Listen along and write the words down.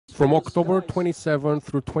From October 27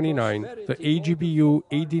 through 29, the AGBU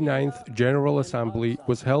 89th General Assembly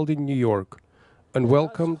was held in New York and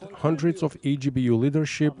welcomed hundreds of AGBU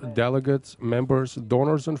leadership, delegates, members,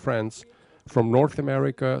 donors and friends from North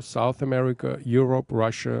America, South America, Europe,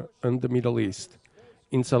 Russia, and the Middle East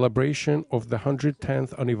in celebration of the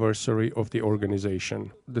 110th anniversary of the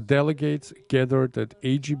organization. The delegates gathered at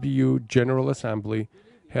AGBU General Assembly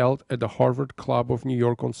held at the Harvard Club of New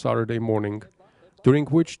York on Saturday morning, during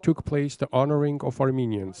which took place the honoring of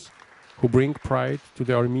Armenians, who bring pride to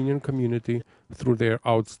the Armenian community through their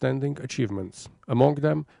outstanding achievements. Among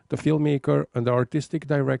them, the filmmaker and the artistic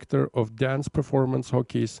director of dance performance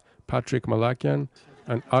hockeys Patrick Malakian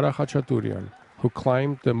and Ara Khachaturian, who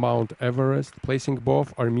climbed the Mount Everest, placing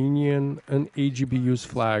both Armenian and AGBU's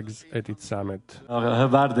flags at its summit.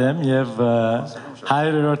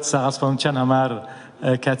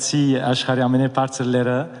 Կացի աշխարհի ամենաբարձր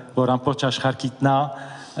լերը, որ ամբողջ աշխարհ գիտնա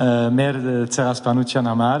մեր ցեղասպանության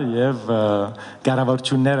համար եւ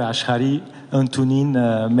կառավարությունները աշխարհի ընդունին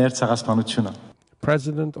մեր ցեղասպանությունը.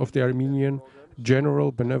 President of the Armenian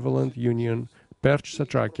General Benevolent Union, Perch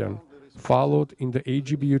Satrakian, followed in the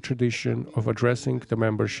AGBU tradition of addressing the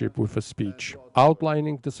membership with a speech,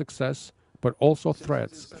 outlining the success but also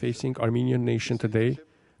threats facing Armenian nation today.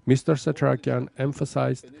 Mr. Satrakian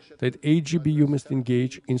emphasized that AGBU must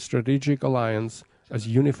engage in strategic alliance as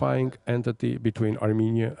unifying entity between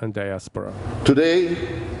Armenia and diaspora. Today,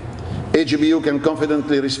 AGBU can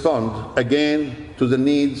confidently respond again to the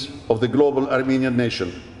needs of the global Armenian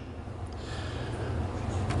nation.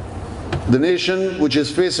 The nation which is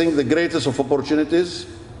facing the greatest of opportunities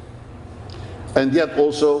and yet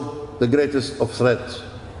also the greatest of threats.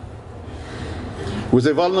 With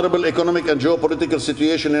a vulnerable economic and geopolitical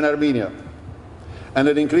situation in Armenia and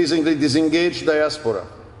an increasingly disengaged diaspora,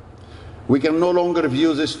 we can no longer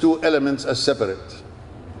view these two elements as separate.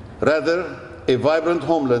 Rather, a vibrant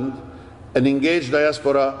homeland and engaged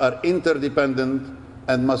diaspora are interdependent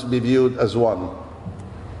and must be viewed as one.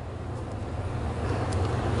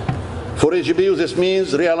 For AGBU, this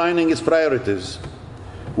means realigning its priorities,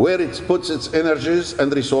 where it puts its energies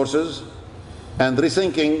and resources, and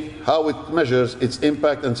rethinking how it measures its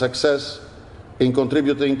impact and success in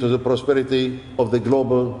contributing to the prosperity of the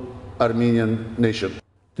global Armenian nation.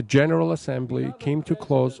 The General Assembly came to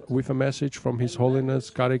close with a message from His Holiness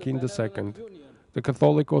Karakin II, the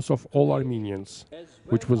Catholicos of all Armenians,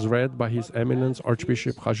 which was read by His Eminence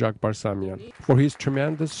Archbishop Khajak Barsamian. For his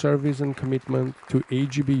tremendous service and commitment to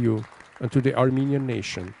AGBU and to the Armenian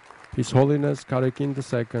nation, His Holiness Karakin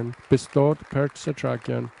II bestowed Perch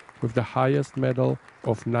Satrakian with the highest medal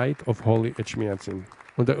of Knight of Holy Echmiadzin.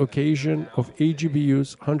 On the occasion of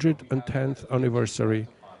AGBU's 110th anniversary,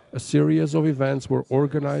 a series of events were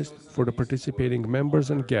organized for the participating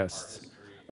members and guests,